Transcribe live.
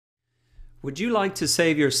Would you like to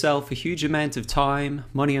save yourself a huge amount of time,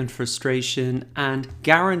 money and frustration and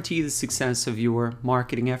guarantee the success of your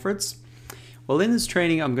marketing efforts? Well, in this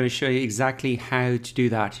training, I'm going to show you exactly how to do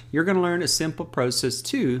that. You're going to learn a simple process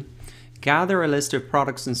to gather a list of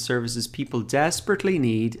products and services people desperately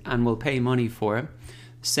need and will pay money for.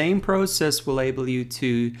 The same process will enable you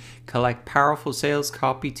to collect powerful sales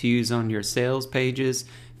copy to use on your sales pages,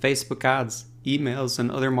 Facebook ads, emails, and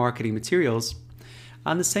other marketing materials.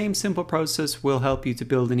 And the same simple process will help you to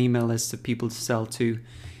build an email list of people to sell to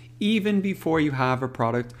even before you have a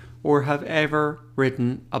product or have ever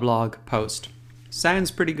written a blog post. Sounds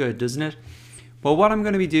pretty good, doesn't it? Well, what I'm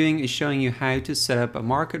going to be doing is showing you how to set up a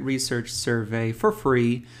market research survey for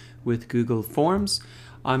free with Google Forms.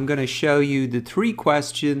 I'm going to show you the 3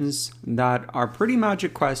 questions that are pretty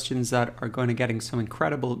magic questions that are going to getting some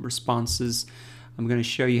incredible responses. I'm going to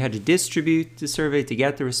show you how to distribute the survey to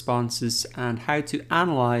get the responses and how to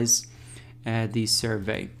analyze the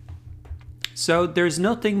survey. So there's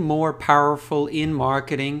nothing more powerful in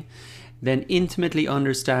marketing than intimately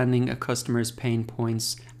understanding a customer's pain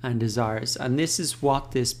points and desires. And this is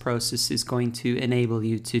what this process is going to enable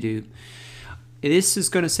you to do. This is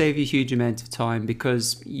going to save you a huge amount of time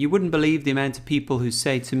because you wouldn't believe the amount of people who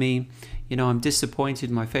say to me, you know, I'm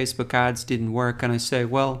disappointed my Facebook ads didn't work. And I say,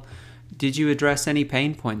 well, did you address any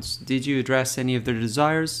pain points? Did you address any of their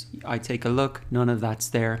desires? I take a look, none of that's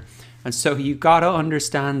there. And so you got to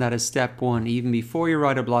understand that as step 1, even before you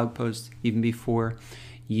write a blog post, even before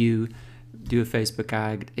you do a Facebook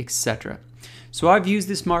ad, etc. So I've used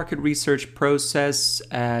this market research process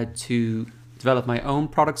to develop my own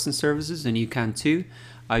products and services, and you can too.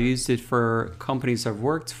 I used it for companies I've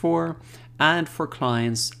worked for and for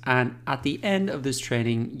clients. And at the end of this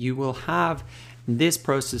training, you will have this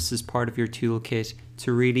process as part of your toolkit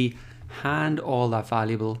to really hand all that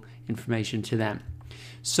valuable information to them.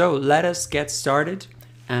 So let us get started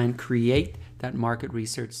and create that market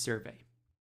research survey.